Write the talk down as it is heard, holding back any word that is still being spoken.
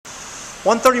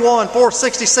131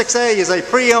 466A is a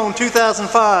pre-owned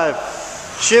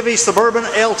 2005 Chevy Suburban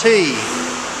LT.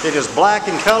 It is black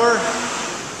in color,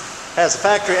 has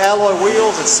factory alloy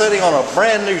wheels, it's sitting on a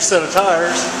brand new set of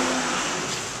tires.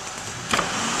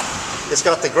 It's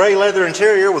got the gray leather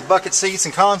interior with bucket seats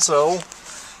and console,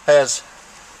 has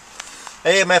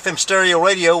AM/FM stereo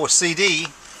radio with CD,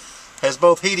 has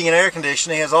both heating and air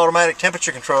conditioning, has automatic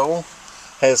temperature control,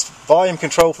 has volume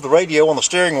control for the radio on the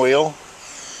steering wheel,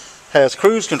 has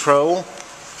cruise control,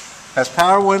 has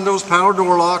power windows, power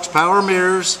door locks, power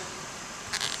mirrors,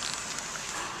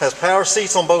 has power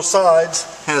seats on both sides,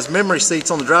 has memory seats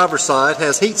on the driver's side,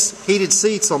 has heated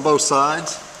seats on both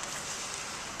sides.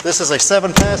 This is a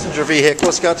 7-passenger vehicle.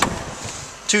 It's got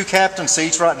 2 captain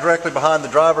seats right directly behind the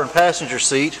driver and passenger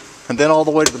seat, and then all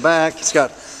the way to the back it's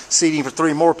got seating for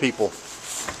 3 more people.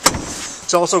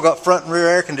 It's also got front and rear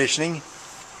air conditioning.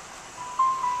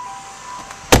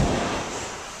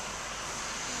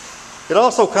 It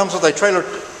also comes with a trailer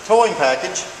towing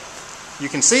package. You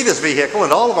can see this vehicle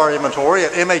and all of our inventory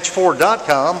at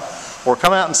mhford.com, or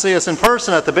come out and see us in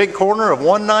person at the big corner of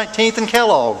 119th and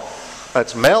Kellogg.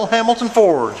 That's Mel Hamilton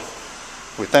Ford.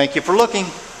 We thank you for looking.